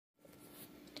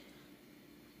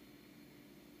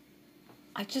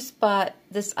I just bought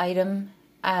this item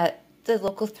at the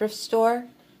local thrift store.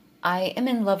 I am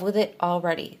in love with it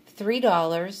already.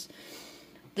 $3.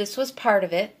 This was part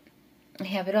of it. I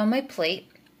have it on my plate.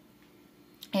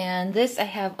 And this I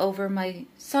have over my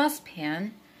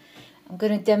saucepan. I'm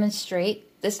going to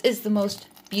demonstrate. This is the most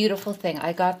beautiful thing.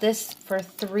 I got this for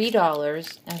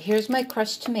 $3. Now here's my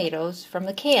crushed tomatoes from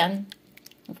the can,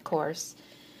 of course.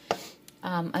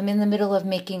 I'm in the middle of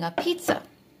making a pizza.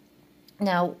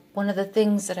 Now, one of the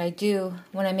things that I do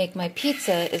when I make my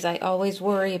pizza is I always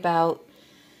worry about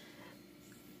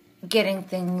getting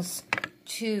things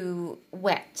too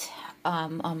wet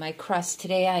on my crust.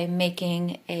 Today I am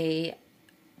making a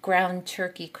ground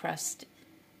turkey crust.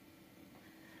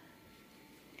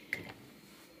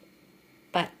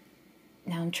 But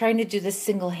now I'm trying to do this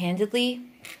single-handedly,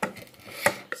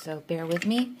 so bear with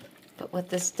me. But what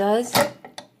this does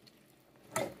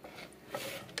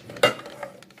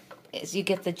is you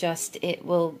get the gist. It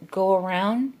will go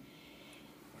around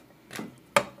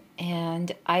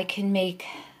and I can make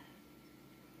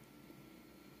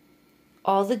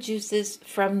all the juices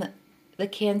from the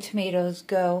canned tomatoes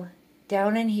go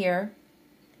down in here.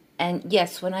 And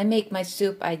yes, when I make my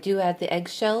soup, I do add the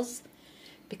eggshells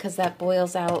because that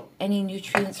boils out any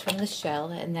nutrients from the shell,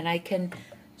 and then I can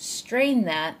strain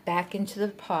that back into the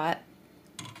pot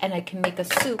and I can make a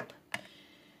soup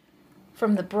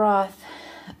from the broth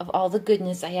of all the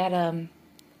goodness. I had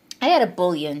a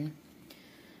bouillon,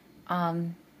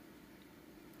 and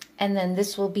then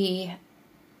this will be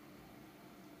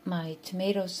my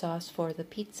tomato sauce for the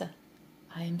pizza.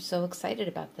 I am so excited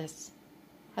about this.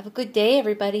 Have a good day,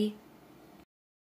 everybody.